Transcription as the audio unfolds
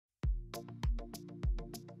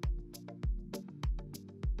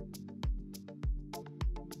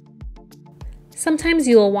Sometimes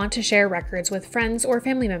you will want to share records with friends or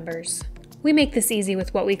family members. We make this easy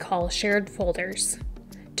with what we call shared folders.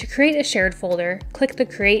 To create a shared folder, click the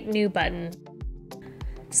Create New button.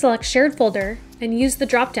 Select Shared Folder and use the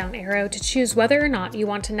drop-down arrow to choose whether or not you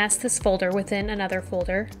want to nest this folder within another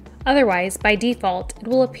folder. Otherwise, by default, it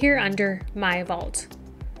will appear under My Vault.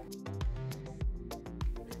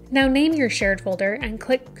 Now name your shared folder and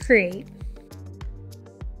click Create.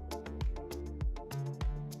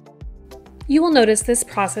 You will notice this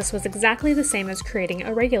process was exactly the same as creating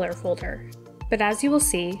a regular folder, but as you will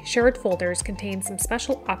see, shared folders contain some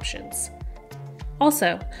special options.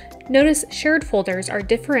 Also, notice shared folders are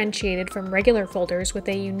differentiated from regular folders with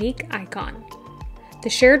a unique icon. The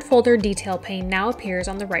shared folder detail pane now appears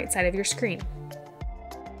on the right side of your screen.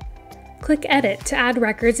 Click Edit to add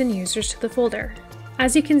records and users to the folder.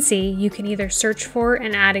 As you can see, you can either search for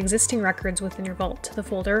and add existing records within your vault to the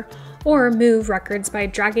folder, or move records by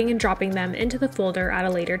dragging and dropping them into the folder at a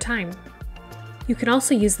later time. You can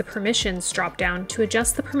also use the Permissions drop-down to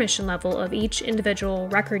adjust the permission level of each individual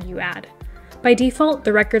record you add. By default,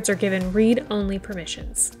 the records are given read-only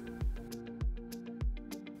permissions.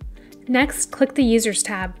 Next, click the Users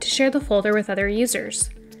tab to share the folder with other users.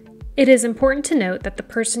 It is important to note that the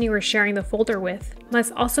person you are sharing the folder with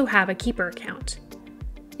must also have a Keeper account.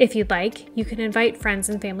 If you'd like, you can invite friends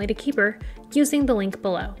and family to Keeper using the link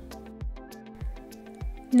below.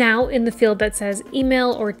 Now, in the field that says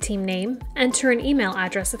Email or Team Name, enter an email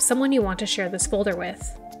address of someone you want to share this folder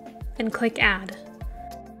with, and click Add.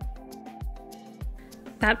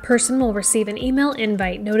 That person will receive an email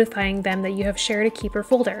invite notifying them that you have shared a Keeper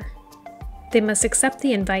folder. They must accept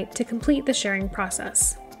the invite to complete the sharing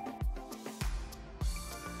process.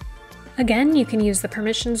 Again, you can use the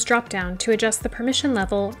Permissions drop-down to adjust the permission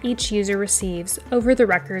level each user receives over the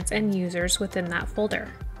records and users within that folder.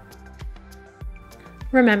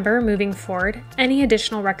 Remember, moving forward, any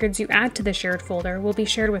additional records you add to the shared folder will be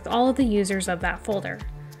shared with all of the users of that folder.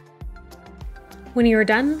 When you are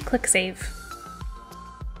done, click Save.